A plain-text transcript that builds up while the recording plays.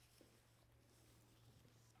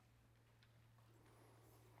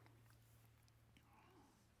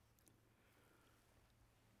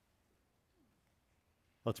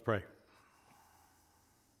Let's pray.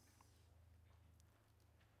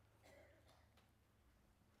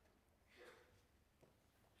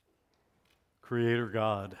 Creator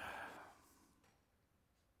God,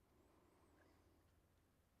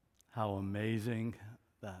 how amazing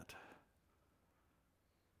that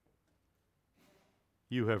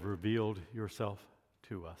you have revealed yourself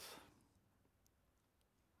to us.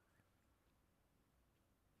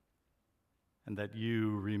 And that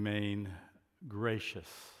you remain gracious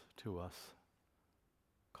to us,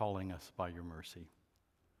 calling us by your mercy.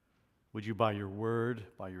 Would you, by your word,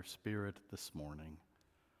 by your spirit this morning,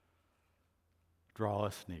 draw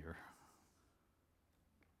us near?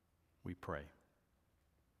 We pray.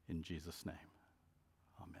 In Jesus' name,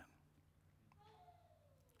 amen.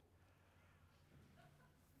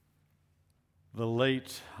 The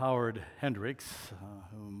late Howard Hendricks,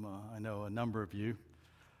 whom I know a number of you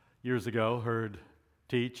years ago heard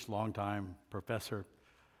teach, longtime professor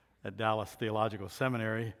at Dallas Theological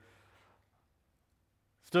Seminary,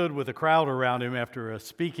 stood with a crowd around him after a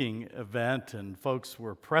speaking event, and folks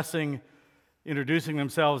were pressing, introducing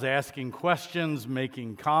themselves, asking questions,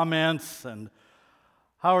 making comments, and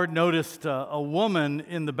Howard noticed a woman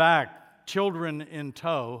in the back, children in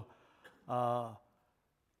tow,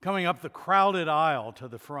 coming up the crowded aisle to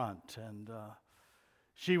the front, and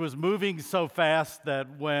she was moving so fast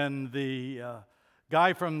that when the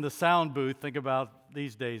guy from the sound booth, think about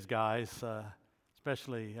these days, guys,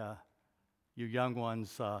 especially you young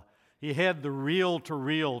ones, he had the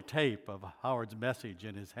reel-to-reel tape of Howard's message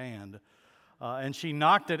in his hand, and she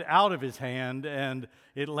knocked it out of his hand, and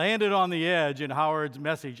it landed on the edge, and Howard's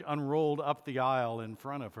message unrolled up the aisle in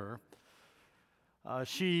front of her.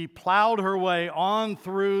 She plowed her way on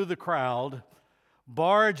through the crowd,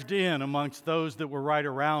 barged in amongst those that were right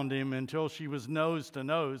around him until she was nose to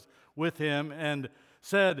nose with him and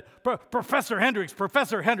said, Professor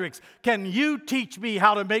Hendricks, can you teach me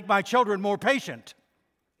how to make my children more patient?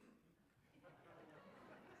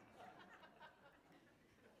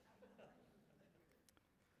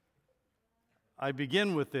 I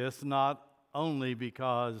begin with this not only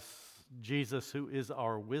because Jesus, who is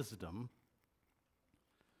our wisdom,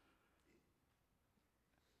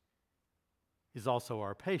 is also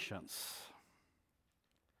our patience,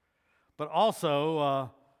 but also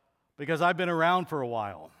because I've been around for a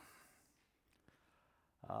while.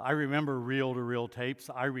 I remember reel-to-reel tapes.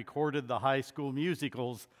 I recorded the high school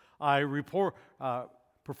musicals I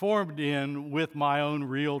performed in with my own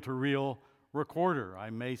reel-to-reel recorder. I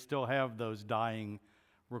may still have those dying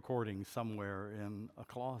recordings somewhere in a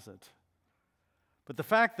closet. But the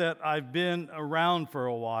fact that I've been around for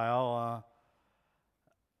a while,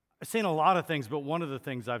 I've seen a lot of things, but one of the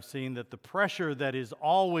things I've seen that the pressure that is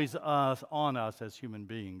always on us as human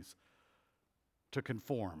beings to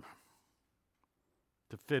conform,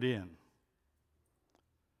 to fit in,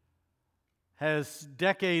 has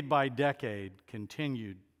decade by decade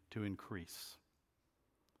continued to increase.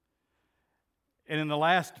 And in the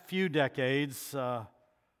last few decades, the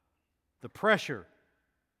pressure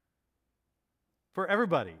for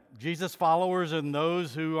everybody, Jesus followers and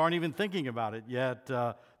those who aren't even thinking about it yet,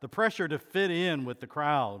 the pressure to fit in with the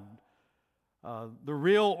crowd, the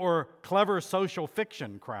real or clever social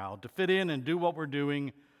fiction crowd, to fit in and do what we're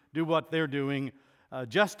doing, do what they're doing,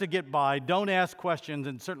 just to get by, don't ask questions,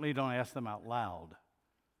 and certainly don't ask them out loud,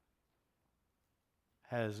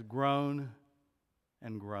 has grown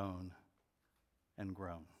and grown and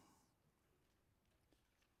grown.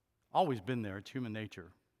 Always been there, it's human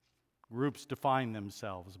nature. Groups define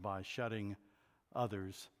themselves by shutting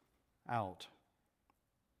others out.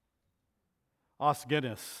 Os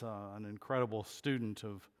Guinness, an incredible student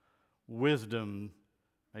of wisdom,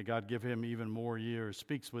 may God give him even more years,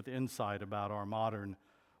 speaks with insight about our modern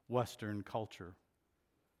Western culture.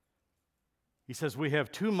 He says, we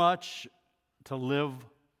have too much to live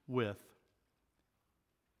with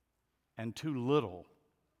and too little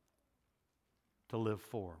to live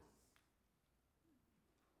for.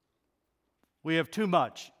 We have too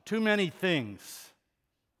much, too many things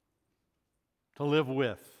to live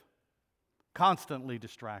with, constantly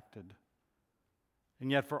distracted.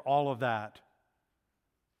 And yet for all of that,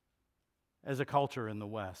 as a culture in the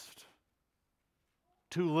West,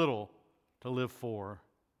 too little to live for,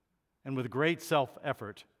 and with great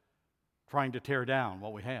self-effort, trying to tear down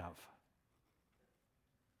what we have.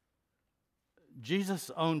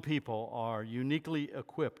 Jesus' own people are uniquely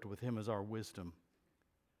equipped with him as our wisdom.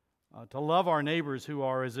 To love our neighbors who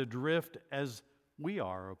are as adrift as we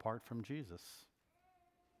are apart from Jesus.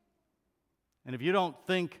 And if you don't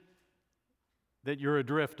think that you're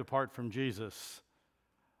adrift apart from Jesus,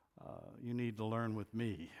 you need to learn with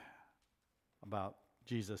me about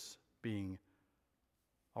Jesus being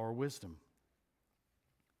our wisdom.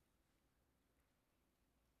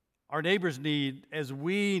 Our neighbors need, as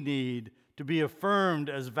we need, to be affirmed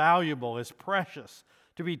as valuable, as precious,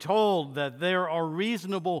 to be told that there are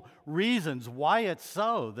reasonable reasons why it's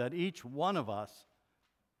so that each one of us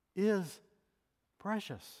is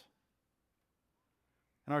precious.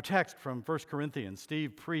 In our text from 1 Corinthians,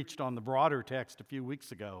 Steve preached on the broader text a few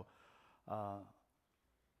weeks ago.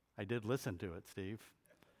 I did listen to it, Steve.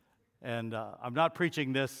 And I'm not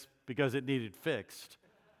preaching this because it needed fixed,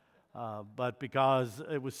 but because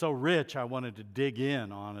it was so rich, I wanted to dig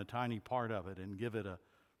in on a tiny part of it and give it a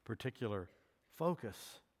particular focus.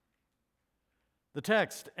 The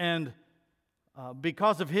text, and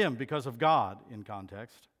because of Him, because of God in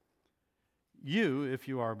context, you, if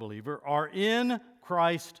you are a believer, are in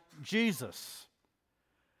Christ Jesus,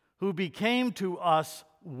 who became to us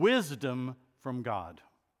wisdom from God.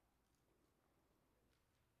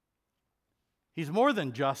 He's more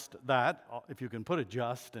than just that, if you can put it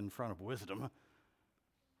just in front of wisdom.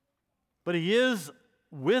 But He is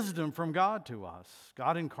wisdom from God to us,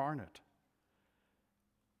 God incarnate.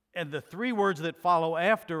 And the three words that follow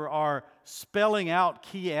after are spelling out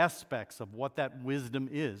key aspects of what that wisdom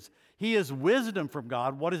is. He is wisdom from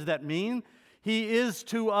God. What does that mean? He is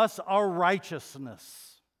to us our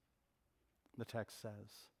righteousness, the text says.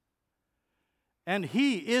 And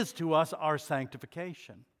He is to us our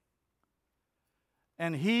sanctification.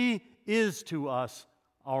 And He is to us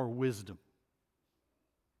our wisdom.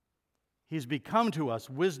 He's become to us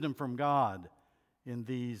wisdom from God in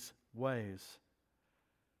these ways.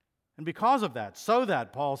 And because of that, so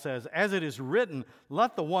that, Paul says, as it is written,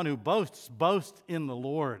 let the one who boasts, boast in the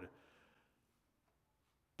Lord.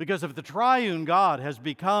 Because if the triune God has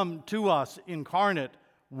become to us incarnate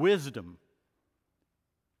wisdom,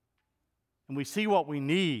 and we see what we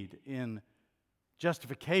need in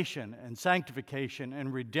justification and sanctification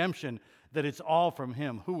and redemption, that it's all from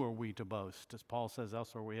Him, who are we to boast? As Paul says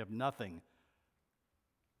elsewhere, we have nothing.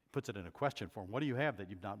 He puts it in a question form. What do you have that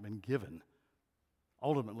you've not been given?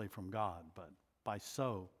 Ultimately from God, but by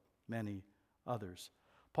so many others.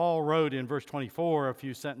 Paul wrote in verse 24, a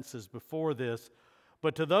few sentences before this,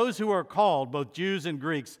 but to those who are called, both Jews and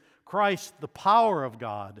Greeks, Christ, the power of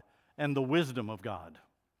God and the wisdom of God.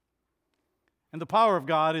 And the power of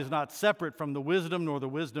God is not separate from the wisdom, nor the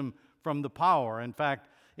wisdom from the power. In fact,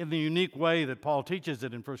 in the unique way that Paul teaches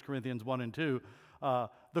it in 1 Corinthians 1 and 2,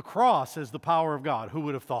 the cross is the power of God. Who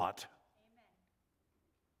would have thought?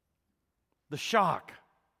 The shock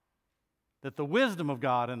that the wisdom of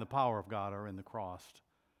God and the power of God are in the cross.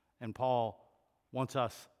 And Paul wants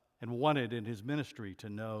us and wanted in his ministry to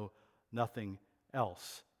know nothing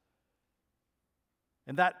else.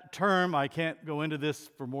 And that term, I can't go into this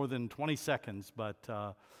for more than 20 seconds, but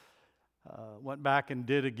went back and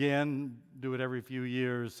did again, do it every few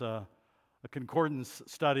years, a concordance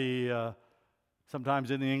study,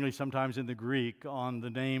 sometimes in the English, sometimes in the Greek, on the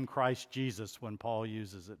name Christ Jesus when Paul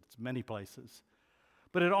uses it. It's many places.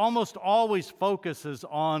 But it almost always focuses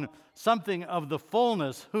on something of the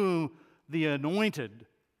fullness who the anointed,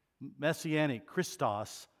 messianic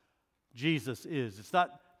Christos, Jesus is. It's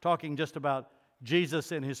not talking just about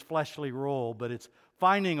Jesus in His fleshly role, but it's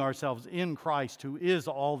finding ourselves in Christ who is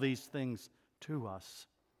all these things to us.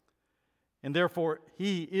 And therefore,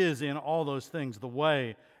 He is in all those things the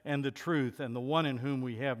way and the truth and the one in whom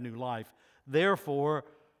we have new life. Therefore,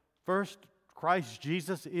 first, Christ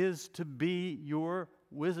Jesus is to be your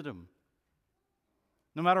wisdom.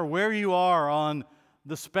 No matter where you are on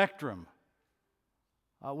the spectrum,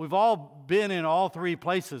 we've all been in all three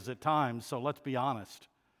places at times, so let's be honest.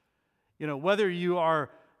 You know, whether you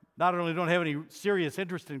are not only don't have any serious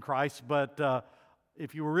interest in Christ, but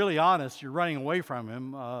if you were really honest, you're running away from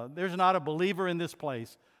Him. There's not a believer in this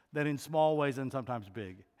place that in small ways and sometimes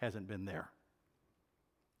big hasn't been there.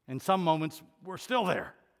 In some moments, we're still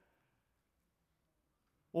there.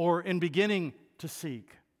 Or in beginning to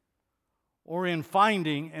seek. Or in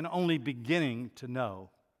finding and only beginning to know.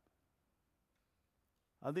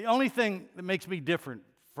 The only thing that makes me different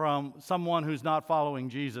from someone who's not following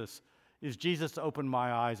Jesus is Jesus opened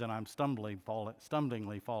my eyes and I'm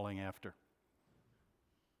stumblingly falling after.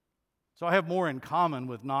 So I have more in common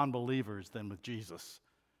with non-believers than with Jesus,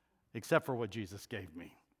 except for what Jesus gave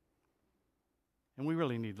me. And we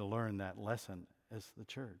really need to learn that lesson as the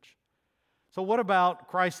church. So what about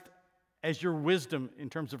Christ as your wisdom in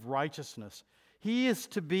terms of righteousness? He is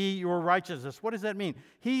to be your righteousness. What does that mean?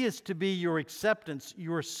 He is to be your acceptance,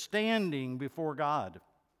 your standing before God.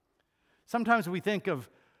 Sometimes we think of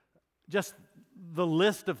just the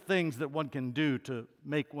list of things that one can do to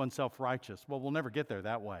make oneself righteous. Well, we'll never get there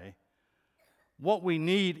that way. what we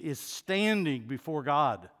need is standing before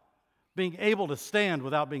God, being able to stand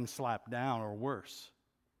without being slapped down or worse.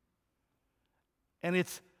 And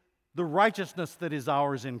it's the righteousness that is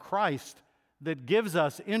ours in Christ that gives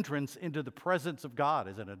us entrance into the presence of God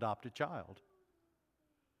as an adopted child.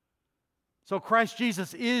 So Christ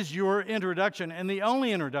Jesus is your introduction, and the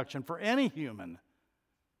only introduction for any human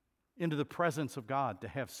into the presence of God, to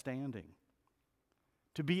have standing,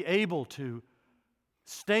 to be able to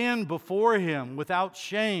stand before Him without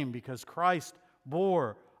shame, because Christ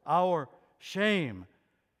bore our shame.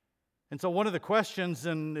 And so one of the questions,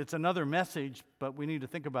 and it's another message, but we need to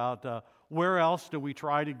think about where else do we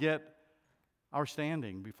try to get our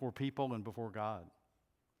standing before people and before God?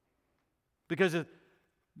 Because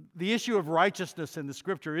the issue of righteousness in the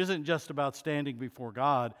Scripture isn't just about standing before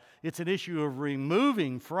God. It's an issue of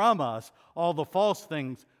removing from us all the false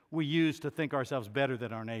things we use to think ourselves better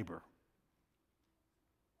than our neighbor.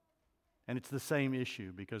 And it's the same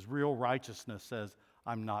issue, because real righteousness says,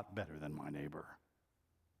 I'm not better than my neighbor.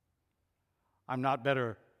 I'm not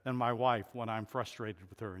better than my wife when I'm frustrated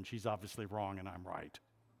with her and she's obviously wrong and I'm right.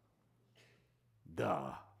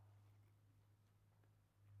 Duh.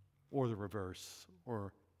 Or the reverse,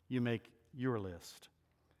 or you make your list.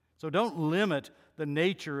 So don't limit the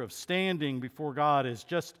nature of standing before God as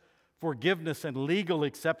just forgiveness and legal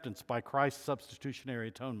acceptance by Christ's substitutionary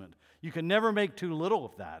atonement. You can never make too little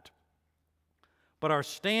of that. But our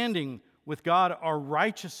standing with God, our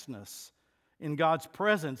righteousness in God's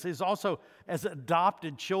presence, is also as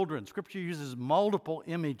adopted children. Scripture uses multiple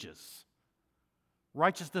images.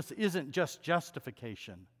 Righteousness isn't just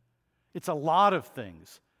justification. It's a lot of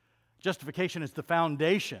things. Justification is the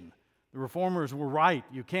foundation. The Reformers were right.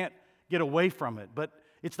 You can't get away from it. But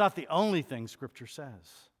it's not the only thing Scripture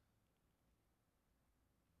says.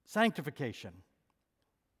 Sanctification.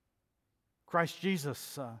 Christ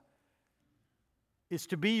Jesus is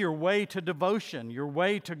to be your way to devotion, your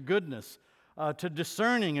way to goodness, to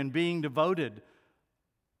discerning and being devoted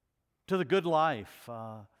to the good life.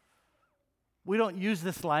 We don't use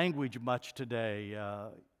this language much today.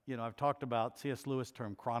 I've talked about C.S. Lewis'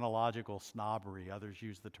 term chronological snobbery. Others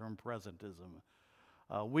use the term presentism.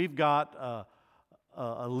 We've got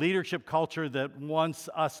a leadership culture that wants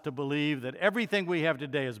us to believe that everything we have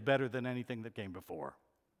today is better than anything that came before.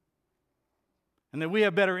 And that we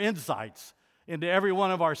have better insights into every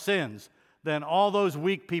one of our sins than all those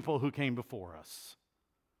weak people who came before us.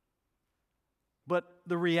 But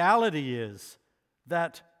the reality is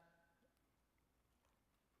that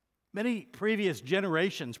many previous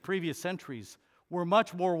generations, previous centuries, were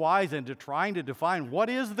much more wise into trying to define what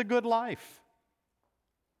is the good life.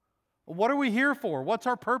 What are we here for? What's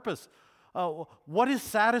our purpose? What is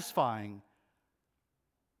satisfying?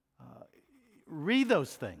 Read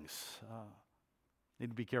those things. Need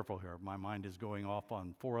to be careful here. My mind is going off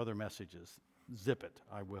on 4 other messages. Zip it,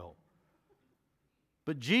 I will.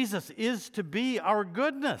 But Jesus is to be our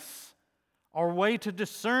goodness, our way to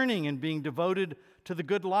discerning and being devoted to the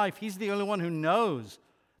good life. He's the only one who knows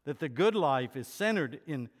that the good life is centered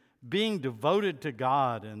in being devoted to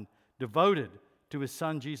God and devoted to His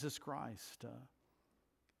Son, Jesus Christ.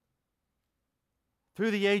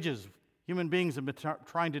 Through the ages, human beings have been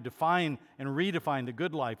trying to define and redefine the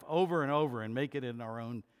good life over and over and make it in our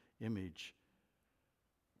own image.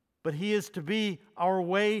 But He is to be our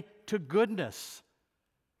way to goodness.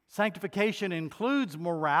 Sanctification includes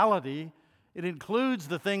morality. It includes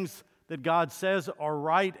the things that God says are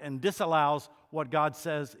right and disallows what God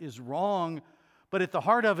says is wrong. But at the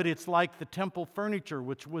heart of it, it's like the temple furniture,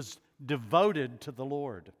 which was devoted to the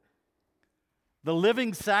Lord. The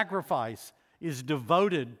living sacrifice is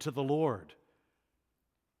devoted to the Lord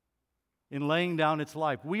in laying down its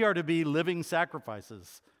life. We are to be living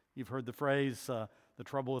sacrifices. You've heard the phrase, the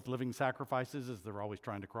trouble with living sacrifices is they're always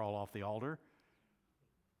trying to crawl off the altar.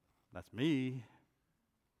 That's me.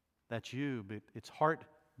 That's you. But it's heart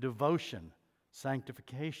devotion,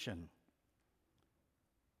 sanctification.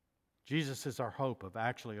 Jesus is our hope of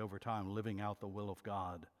actually over time living out the will of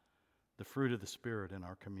God, the fruit of the Spirit in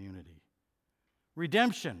our community.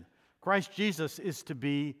 Redemption. Christ Jesus is to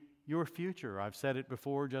be your future. I've said it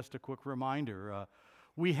before, just a quick reminder.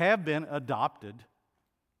 We have been adopted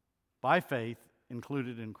by faith,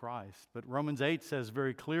 included in Christ. But Romans 8 says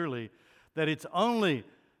very clearly that it's only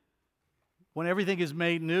when everything is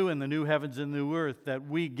made new in the new heavens and new earth that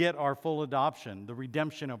we get our full adoption, the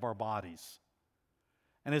redemption of our bodies.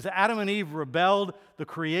 And as Adam and Eve rebelled, the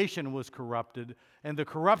creation was corrupted, and the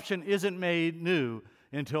corruption isn't made new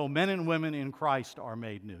until men and women in Christ are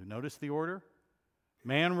made new. Notice the order?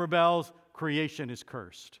 Man rebels, creation is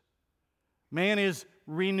cursed. Man is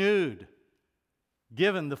renewed.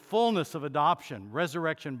 given the fullness of adoption,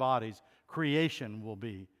 resurrection bodies, creation will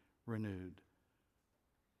be renewed.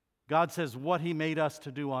 God says what He made us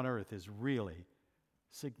to do on earth is really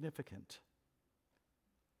significant.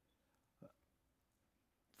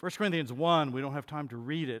 1 Corinthians 1, we don't have time to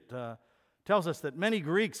read it, tells us that many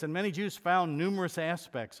Greeks and many Jews found numerous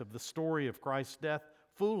aspects of the story of Christ's death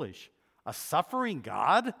foolish. A suffering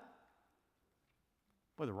God?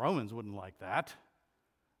 Well, the Romans wouldn't like that.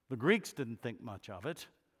 The Greeks didn't think much of it.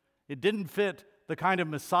 It didn't fit the kind of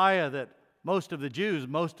Messiah that most of the Jews,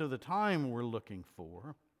 most of the time, were looking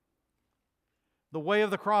for. The way of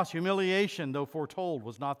the cross, humiliation, though foretold,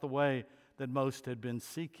 was not the way that most had been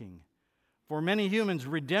seeking. For many humans,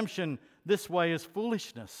 redemption this way is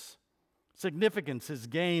foolishness. Significance is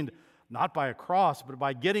gained not by a cross, but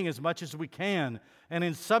by getting as much as we can and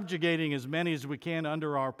in subjugating as many as we can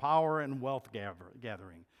under our power and wealth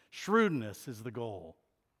gathering. Shrewdness is the goal.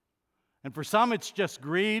 And for some, it's just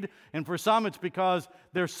greed, and for some, it's because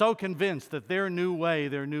they're so convinced that their new way,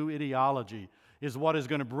 their new ideology, is what is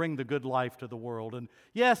going to bring the good life to the world. And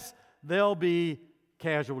yes, there'll be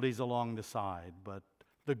casualties along the side, but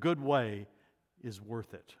the good way is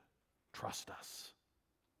worth it. Trust us.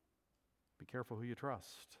 Be careful who you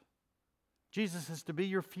trust. Jesus is to be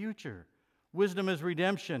your future. Wisdom is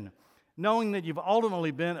redemption, knowing that you've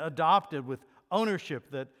ultimately been adopted with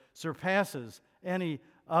ownership that surpasses any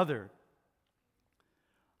other.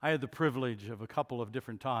 I had the privilege of a couple of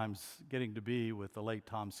different times getting to be with the late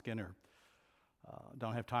Tom Skinner.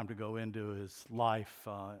 Don't have time to go into his life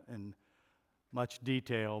in much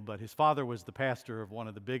detail, but his father was the pastor of one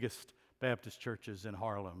of the biggest Baptist churches in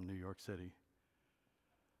Harlem, New York City.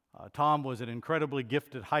 Tom was an incredibly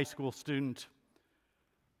gifted high school student,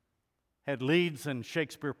 had leads in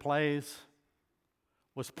Shakespeare plays,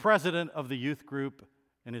 was president of the youth group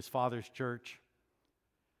in his father's church,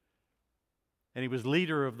 and he was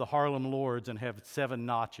leader of the Harlem Lords and had 7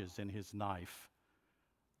 notches in his knife,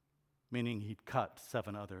 meaning he'd cut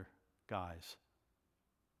 7 other guys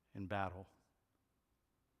in battle.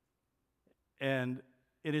 And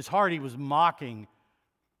in his heart, he was mocking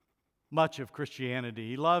much of Christianity.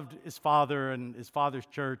 He loved his father and his father's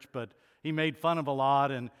church, but he made fun of a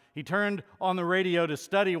lot. And he turned on the radio to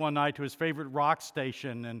study one night to his favorite rock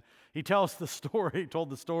station. And he told the story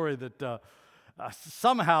that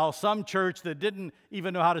somehow some church that didn't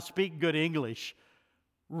even know how to speak good English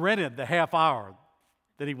rented the half hour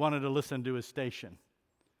that he wanted to listen to his station.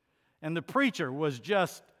 And the preacher was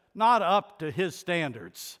just not up to his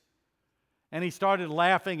standards. And he started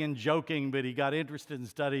laughing and joking, but he got interested in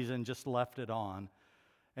studies and just left it on.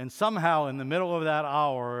 And somehow, in the middle of that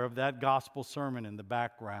hour of that gospel sermon in the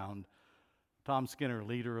background, Tom Skinner,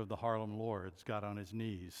 leader of the Harlem Lords, got on his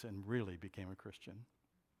knees and really became a Christian.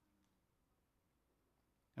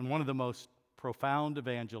 And one of the most profound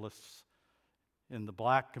evangelists in the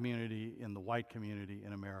black community, in the white community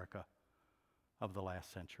in America of the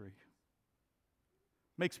last century.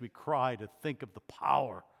 Makes me cry to think of the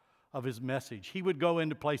power of his message. He would go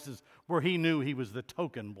into places where he knew he was the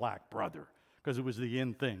token black brother, because it was the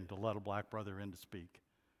in thing to let a black brother in to speak.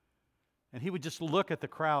 And he would just look at the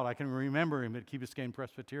crowd. I can remember him at Key Biscayne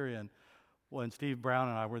Presbyterian when Steve Brown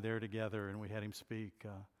and I were there together and we had him speak.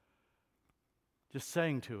 Just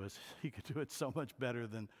saying to us, he could do it so much better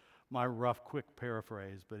than my rough, quick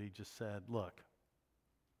paraphrase, but he just said, look,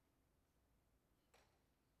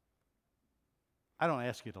 I don't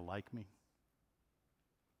ask you to like me.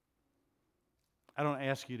 I don't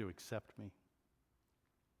ask you to accept me.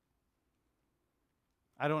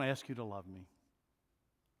 I don't ask you to love me.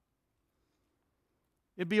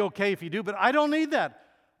 It'd be okay if you do, but I don't need that.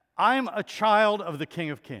 I'm a child of the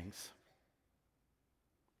King of Kings.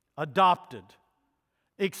 Adopted,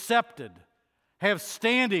 accepted, have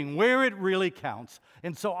standing where it really counts.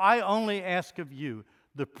 And so I only ask of you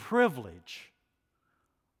the privilege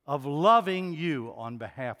of loving you on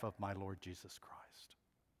behalf of my Lord Jesus Christ.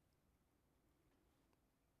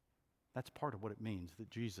 That's part of what it means that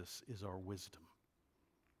Jesus is our wisdom,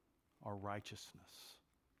 our righteousness,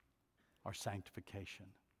 our sanctification,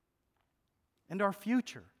 and our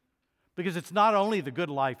future. Because it's not only the good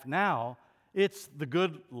life now, it's the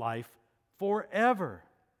good life forever.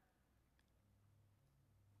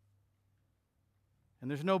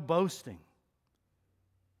 And there's no boasting.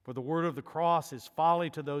 For the word of the cross is folly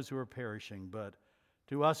to those who are perishing, but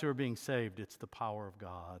to us who are being saved, it's the power of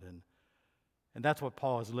God. And that's what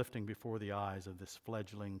Paul is lifting before the eyes of this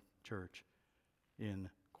fledgling church in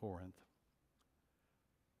Corinth.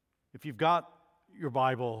 If you've got your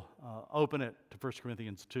Bible, open it to 1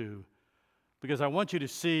 Corinthians 2, because I want you to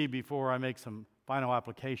see, before I make some final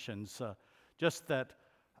applications, just that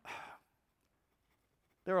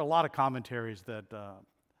There are a lot of commentaries that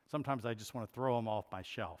sometimes I just want to throw them off my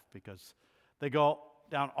shelf because they go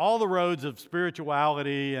down all the roads of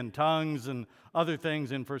spirituality and tongues and other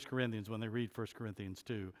things in 1 Corinthians when they read 1 Corinthians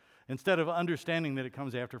 2, instead of understanding that it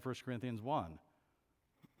comes after 1 Corinthians 1.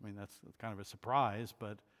 I mean, that's kind of a surprise,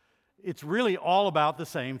 but it's really all about the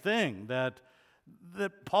same thing, that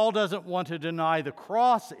Paul doesn't want to deny the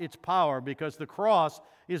cross its power because the cross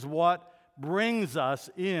is what brings us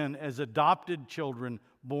in as adopted children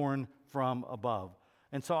born from above.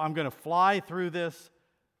 And so I'm going to fly through this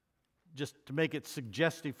just to make it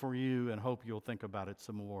suggestive for you and hope you'll think about it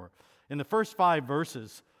some more. In the first 5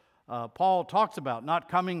 verses, Paul talks about not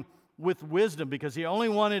coming with wisdom because he only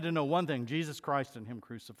wanted to know one thing, Jesus Christ and Him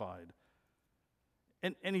crucified.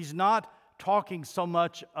 And he's not talking so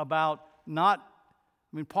much about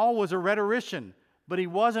Paul was a rhetorician, but he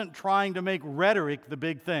wasn't trying to make rhetoric the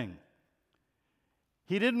big thing.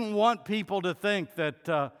 He didn't want people to think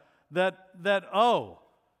that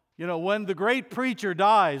when the great preacher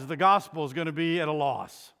dies, the gospel is going to be at a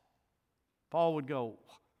loss. Paul would go,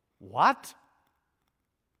 what?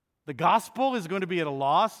 The gospel is going to be at a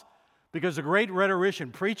loss because the great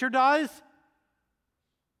rhetorician preacher dies?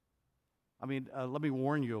 Let me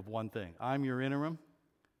warn you of one thing. I'm your interim.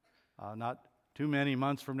 Not too many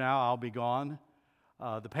months from now, I'll be gone.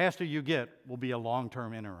 The pastor you get will be a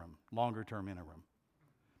longer-term interim.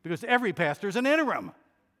 Because every pastor is an interim.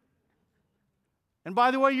 And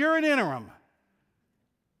by the way, you're an interim.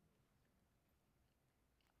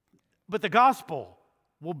 But the gospel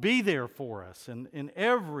will be there for us in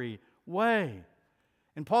every way.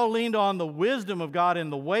 And Paul leaned on the wisdom of God in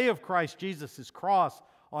the way of Christ Jesus' cross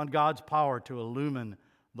on God's power to illumine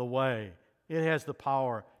the way. It has the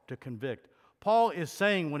power to convict. Paul is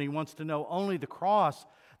saying when he wants to know only the cross,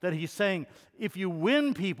 that he's saying if you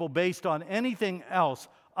win people based on anything else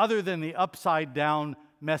other than the upside down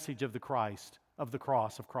message of the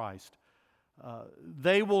cross of Christ,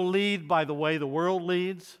 they will lead by the way the world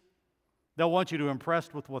leads. They'll want you to be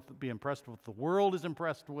impressed with what the world is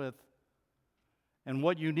impressed with. And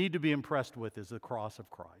what you need to be impressed with is the cross of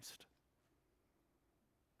Christ.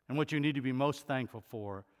 And what you need to be most thankful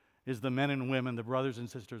for is the men and women, the brothers and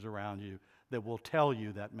sisters around you that will tell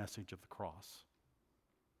you that message of the cross.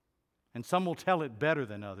 And some will tell it better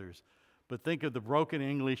than others, but think of the broken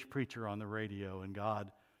English preacher on the radio and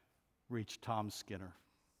God reached Tom Skinner.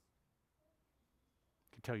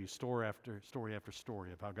 I can tell you story after story after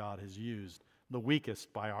story of how God has used the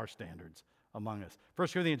weakest by our standards among us. 1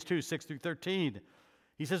 Corinthians 2, 6 through 13,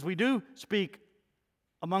 he says, we do speak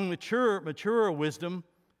among mature wisdom,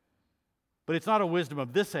 but it's not a wisdom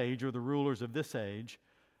of this age or the rulers of this age.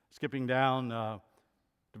 Skipping down to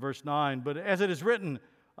verse 9, but as it is written,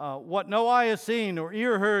 what no eye has seen, nor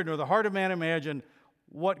ear heard, nor the heart of man imagined,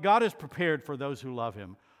 what God has prepared for those who love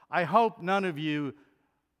Him. I hope none of you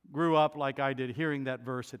grew up like I did hearing that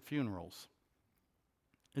verse at funerals.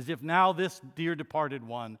 As if now this dear departed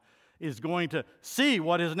one is going to see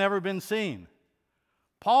what has never been seen.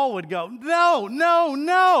 Paul would go,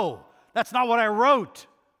 no, that's not what I wrote.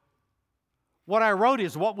 What I wrote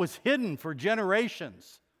is what was hidden for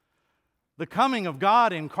generations. The coming of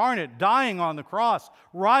God incarnate, dying on the cross,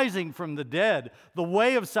 rising from the dead. The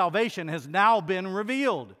way of salvation has now been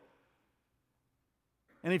revealed.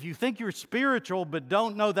 And if you think you're spiritual but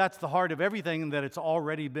don't know that's the heart of everything and that it's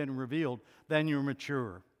already been revealed, then you're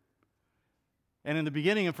mature. And in the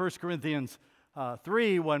beginning of 1 Corinthians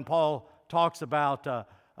 3, when Paul talks about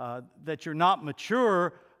that you're not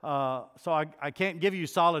mature, so I can't give you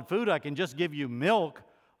solid food, I can just give you milk.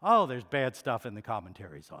 Oh, there's bad stuff in the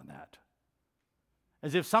commentaries on that.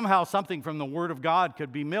 As if somehow something from the Word of God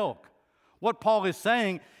could be milk. What Paul is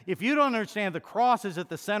saying, if you don't understand the cross is at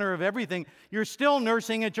the center of everything, you're still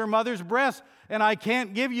nursing at your mother's breast, and I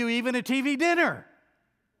can't give you even a TV dinner.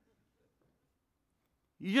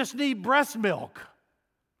 You just need breast milk.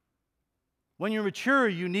 When you're mature,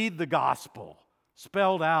 you need the gospel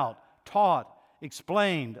spelled out, taught,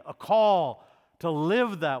 explained, a call to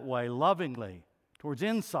live that way lovingly towards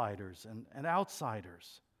insiders and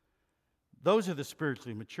outsiders. Those are the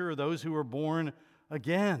spiritually mature, those who are born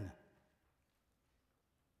again.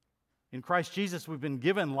 In Christ Jesus, we've been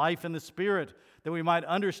given life in the Spirit that we might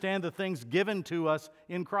understand the things given to us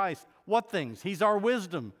in Christ. What things? He's our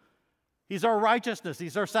wisdom. He's our righteousness.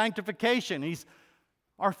 He's our sanctification. He's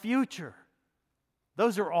our future.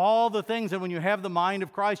 Those are all the things, and when you have the mind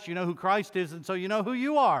of Christ, you know who Christ is, and so you know who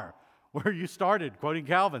you are. Where you started, quoting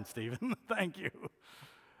Calvin, Stephen. Thank you.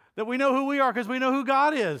 That we know who we are because we know who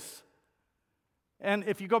God is. And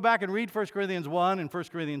if you go back and read 1 Corinthians 1 and 1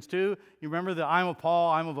 Corinthians 2, you remember that I'm of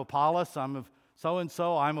Paul, I'm of Apollos, I'm of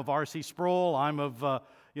so-and-so, I'm of R.C. Sproul, I'm of,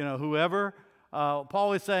 whoever.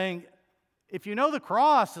 Paul is saying, if you know the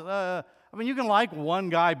cross, you can like one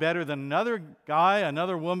guy better than another guy,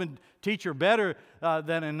 another woman teacher better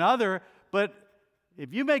than another, but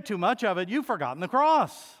if you make too much of it, you've forgotten the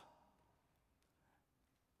cross.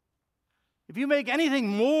 If you make anything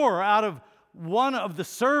more out of one of the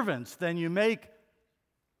servants than you make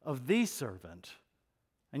of the servant,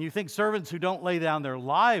 and you think servants who don't lay down their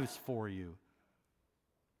lives for you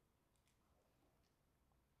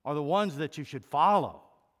are the ones that you should follow,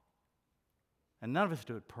 and none of us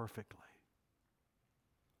do it perfectly.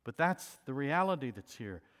 But that's the reality that's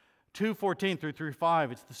here. 2:14 through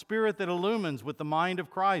 3:5, it's the Spirit that illumines with the mind of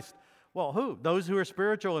Christ. Well, who? Those who are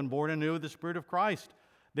spiritual and born anew with the Spirit of Christ.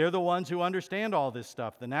 They're the ones who understand all this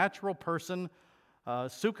stuff. The natural person,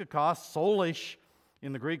 psychikos, soulish,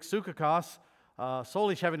 in the Greek psychikos,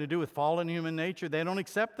 soulish having to do with fallen human nature, they don't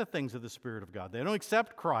accept the things of the Spirit of God. They don't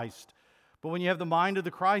accept Christ. But when you have the mind of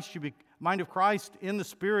the Christ, mind of Christ in the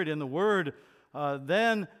Spirit, in the Word,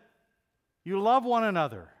 then you love one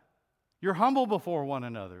another. You're humble before one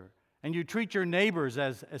another. And you treat your neighbors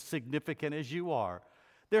as significant as you are.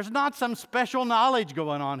 There's not some special knowledge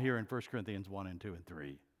going on here in 1 Corinthians 1 and 2 and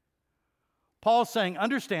 3. Paul's saying,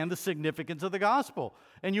 understand the significance of the gospel.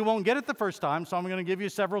 And you won't get it the first time, so I'm going to give you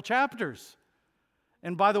several chapters.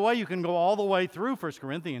 And by the way, you can go all the way through 1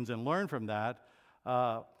 Corinthians and learn from that.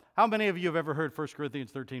 How many of you have ever heard 1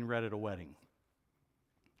 Corinthians 13 read at a wedding?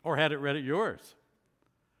 Or had it read at yours?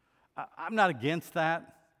 I'm not against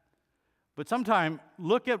that. But sometime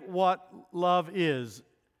look at what love is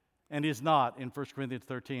and is not in 1 Corinthians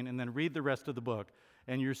 13, and then read the rest of the book.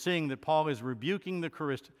 And you're seeing that Paul is rebuking the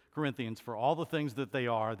Corinthians for all the things that they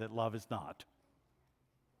are that love is not.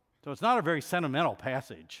 So it's not a very sentimental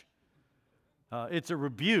passage. It's a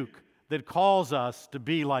rebuke that calls us to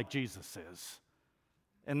be like Jesus is,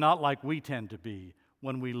 and not like we tend to be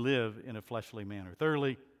when we live in a fleshly manner.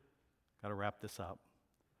 Thirdly, got to wrap this up.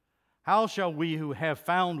 How shall we who have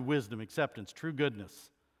found wisdom, acceptance, true goodness,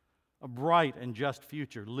 a bright and just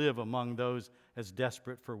future, live among those as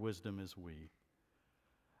desperate for wisdom as we?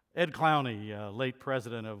 Ed Clowney, late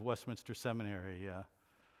president of Westminster Seminary,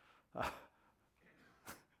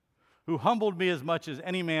 who humbled me as much as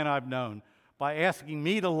any man I've known by asking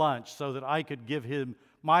me to lunch so that I could give him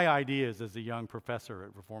my ideas as a young professor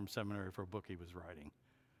at Reformed Seminary for a book he was writing.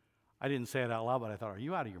 I didn't say it out loud, but I thought, are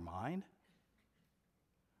you out of your mind?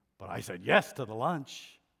 But I said yes to the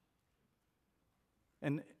lunch.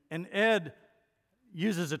 And Ed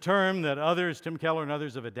uses a term that others, Tim Keller and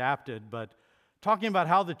others, have adapted, but talking about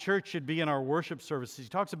how the church should be in our worship services, he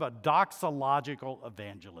talks about doxological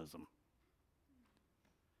evangelism.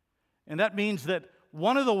 And that means that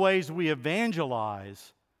one of the ways we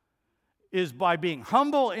evangelize is by being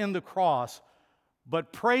humble in the cross,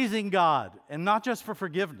 but praising God, and not just for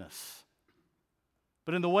forgiveness,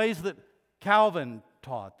 but in the ways that Calvin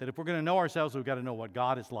taught, that if we're going to know ourselves, we've got to know what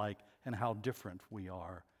God is like and how different we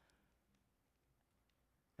are.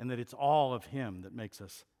 And that it's all of Him that makes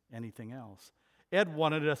us anything else. Ed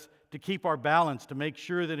wanted us to keep our balance, to make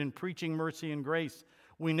sure that in preaching mercy and grace,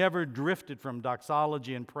 we never drifted from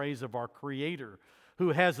doxology and praise of our Creator, who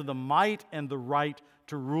has the might and the right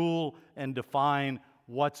to rule and define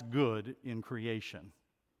what's good in creation.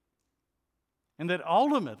 And that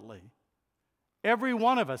ultimately, every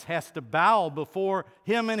one of us has to bow before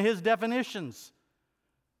Him and His definitions.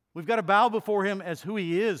 We've got to bow before Him as who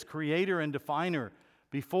He is, Creator and Definer,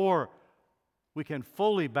 before we can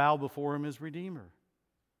fully bow before Him as Redeemer.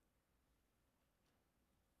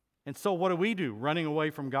 And so what do? Running away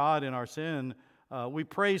from God in our sin, we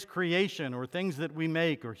praise creation or things that we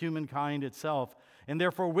make or humankind itself. And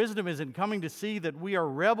therefore wisdom is in coming to see that we are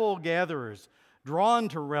rebel gatherers, drawn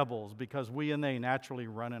to rebels because we and they naturally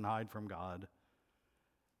run and hide from God.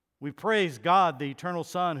 We praise God, the eternal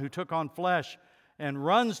Son, who took on flesh and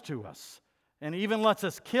runs to us and even lets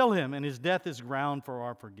us kill Him, and His death is ground for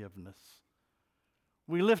our forgiveness.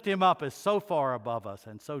 We lift Him up as so far above us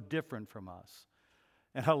and so different from us.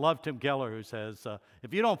 And I love Tim Keller, who says,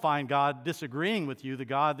 if you don't find God disagreeing with you, the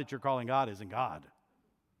God that you're calling God isn't God.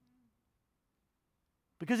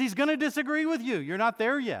 Because He's going to disagree with you. You're not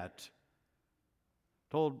there yet.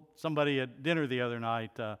 Told somebody at dinner the other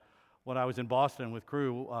night, when I was in Boston with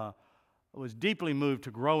crew, I was deeply moved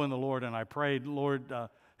to grow in the Lord, and I prayed, Lord,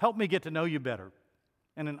 help me get to know you better.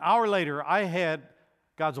 And an hour later, I had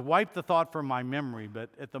God's wiped the thought from my memory, but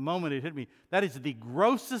at the moment it hit me. That is the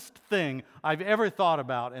grossest thing I've ever thought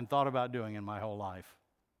about doing in my whole life.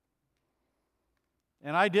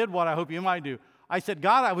 And I did what I hope you might do. I said,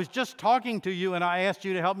 God, I was just talking to you, and I asked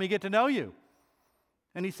you to help me get to know you.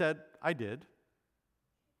 And He said, I did.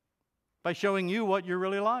 by showing you what you're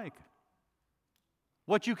really like,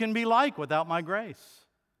 what you can be like without my grace.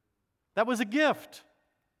 That was a gift.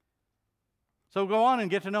 So go on and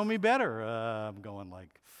get to know me better. I'm going like,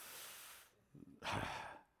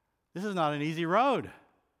 this is not an easy road.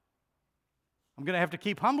 I'm going to have to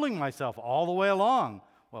keep humbling myself all the way along.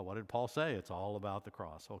 Well, what did Paul say? It's all about the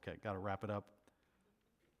cross. Okay, got to wrap it up.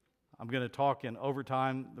 I'm going to talk in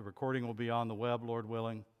overtime. The recording will be on the web, Lord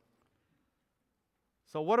willing.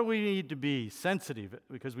 So what do we need to be? Sensitive,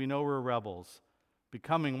 because we know we're rebels,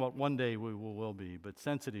 becoming what one day we will be, but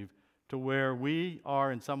sensitive to where we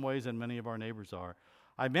are in some ways and many of our neighbors are.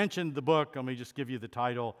 I mentioned the book. Let me just give you the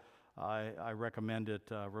title. I recommend it.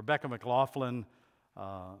 Rebecca McLaughlin,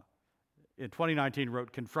 in 2019,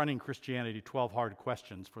 wrote Confronting Christianity, 12 Hard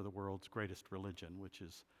Questions for the World's Greatest Religion, which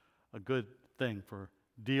is a good thing for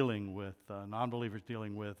dealing with, non-believers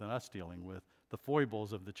dealing with, and us dealing with the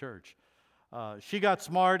foibles of the church. She got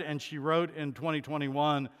smart, and she wrote in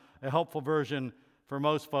 2021 a helpful version for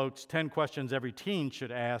most folks, 10 questions every teen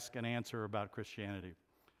should ask and answer about Christianity.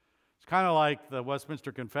 It's kind of like the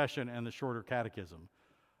Westminster Confession and the Shorter Catechism.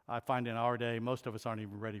 I find in our day, most of us aren't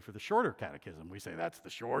even ready for the Shorter Catechism. We say, that's the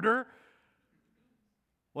shorter?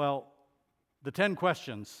 Well, the 10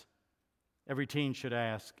 questions every teen should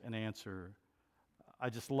ask and answer. I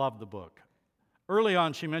just love the book. Early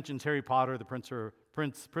on, she mentions Harry Potter, the prisoner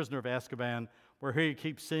of Azkaban, where he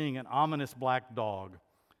keeps seeing an ominous black dog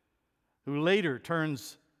who later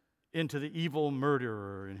turns into the evil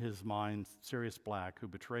murderer in his mind, Sirius Black, who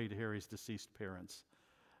betrayed Harry's deceased parents.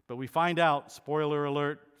 But we find out, spoiler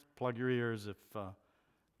alert, plug your ears if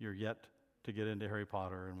you're yet to get into Harry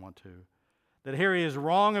Potter and want to, that Harry is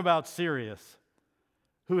wrong about Sirius,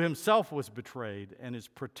 who himself was betrayed and is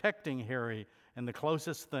protecting Harry and the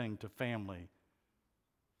closest thing to family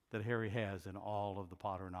that Harry has in all of the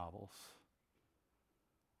Potter novels.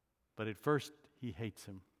 But at first, he hates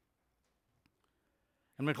him.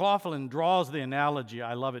 And McLaughlin draws the analogy,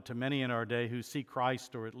 I love it, to many in our day who see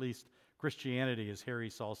Christ, or at least Christianity, as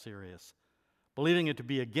Harry saw Sirius, believing it to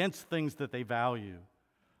be against things that they value,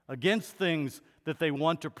 against things that they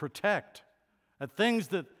want to protect, at things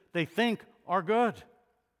that they think are good.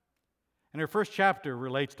 And her first chapter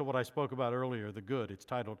relates to what I spoke about earlier, the good. It's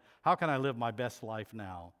titled, How Can I Live My Best Life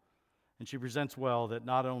Now? And she presents well that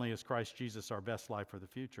not only is Christ Jesus our best life for the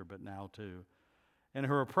future, but now too. And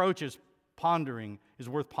her approach is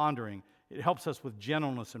worth pondering. It helps us with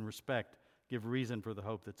gentleness and respect give reason for the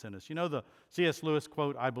hope that's in us. You know the C.S. Lewis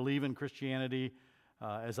quote, I believe in Christianity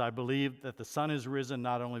as I believe that the sun is risen,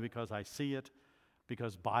 not only because I see it,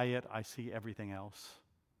 because by it I see everything else.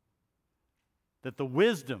 That the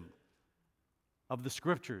wisdom of the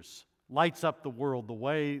Scriptures lights up the world the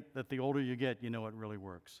way that the older you get, you know it really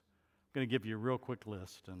works. I'm going to give you a real quick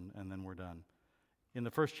list, and then we're done. In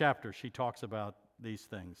the first chapter, she talks about these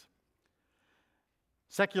things.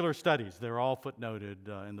 Secular studies, they're all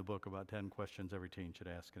footnoted in the book about 10 questions every teen should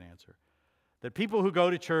ask and answer. That people who go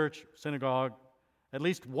to church, synagogue, at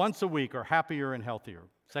least once a week are happier and healthier.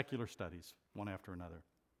 Secular studies, one after another.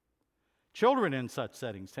 Children in such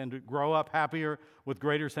settings tend to grow up happier with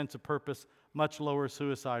greater sense of purpose, much lower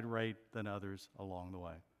suicide rate than others along the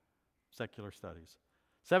way. Secular studies.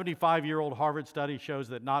 75-year-old Harvard study shows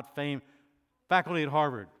that faculty at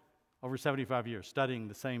Harvard over 75 years studying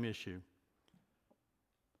the same issue,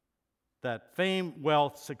 that fame,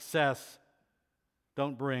 wealth, success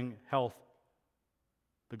don't bring health,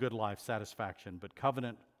 the good life, satisfaction, but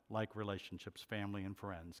covenant-like relationships, family and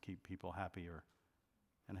friends, keep people happier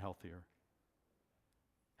and healthier.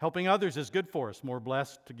 Helping others is good for us. More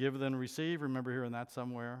blessed to give than receive. Remember hearing that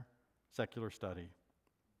somewhere? Secular study.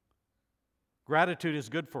 Gratitude is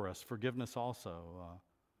good for us. Forgiveness also.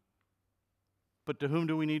 But to whom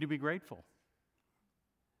do we need to be grateful?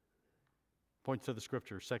 Points to the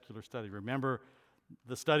Scripture, secular study. Remember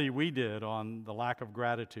the study we did on the lack of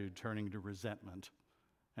gratitude turning to resentment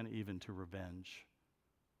and even to revenge.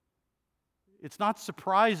 It's not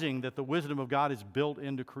surprising that the wisdom of God is built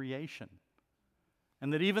into creation,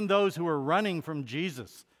 and that even those who are running from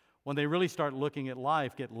Jesus, when they really start looking at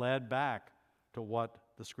life, get led back to what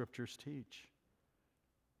the Scriptures teach.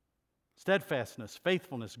 Steadfastness,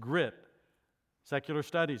 faithfulness, grit. Secular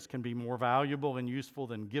studies can be more valuable and useful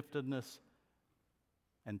than giftedness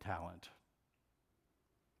and talent.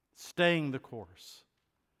 Staying the course,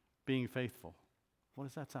 being faithful. What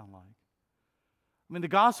does that sound like? I mean, the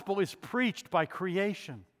gospel is preached by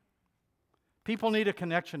creation. People need a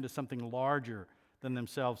connection to something larger than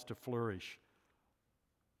themselves to flourish.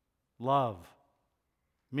 Love,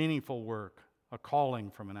 meaningful work, a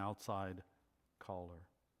calling from an outside caller.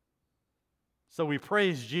 So we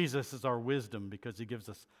praise Jesus as our wisdom because he gives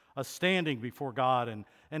us a standing before God and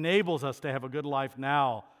enables us to have a good life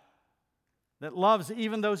now that loves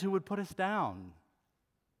even those who would put us down.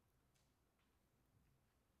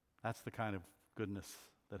 That's the kind of goodness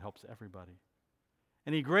that helps everybody.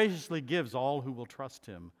 And he graciously gives all who will trust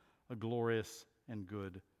him a glorious and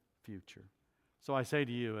good future. So I say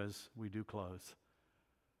to you as we do close,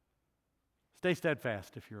 stay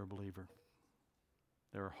steadfast if you're a believer.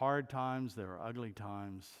 There are hard times, there are ugly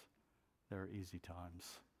times, there are easy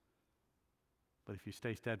times. But if you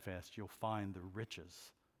stay steadfast, you'll find the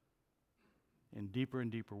riches in deeper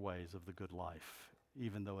and deeper ways of the good life,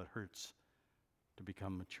 even though it hurts to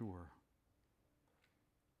become mature.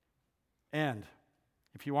 And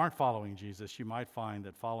if you aren't following Jesus, you might find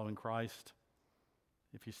that following Christ,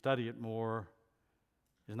 if you study it more,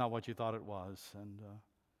 is not what you thought it was. And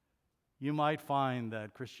you might find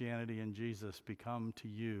that Christianity and Jesus become to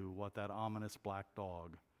you what that ominous black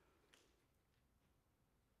dog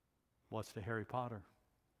was to Harry Potter.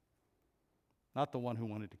 Not the one who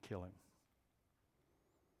wanted to kill him,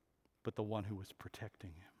 but the one who was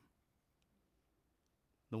protecting him,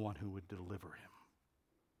 the one who would deliver him,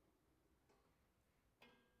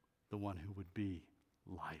 the one who would be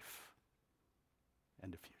life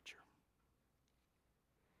and a future.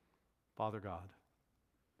 Father God,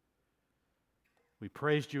 we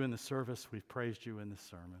praised you in the service, we've praised you in the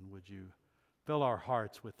sermon. Would you fill our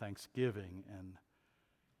hearts with thanksgiving and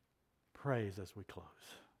praise as we close?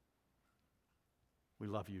 We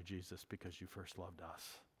love you, Jesus, because you first loved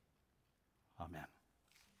us. Amen.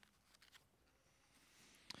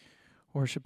 Worship.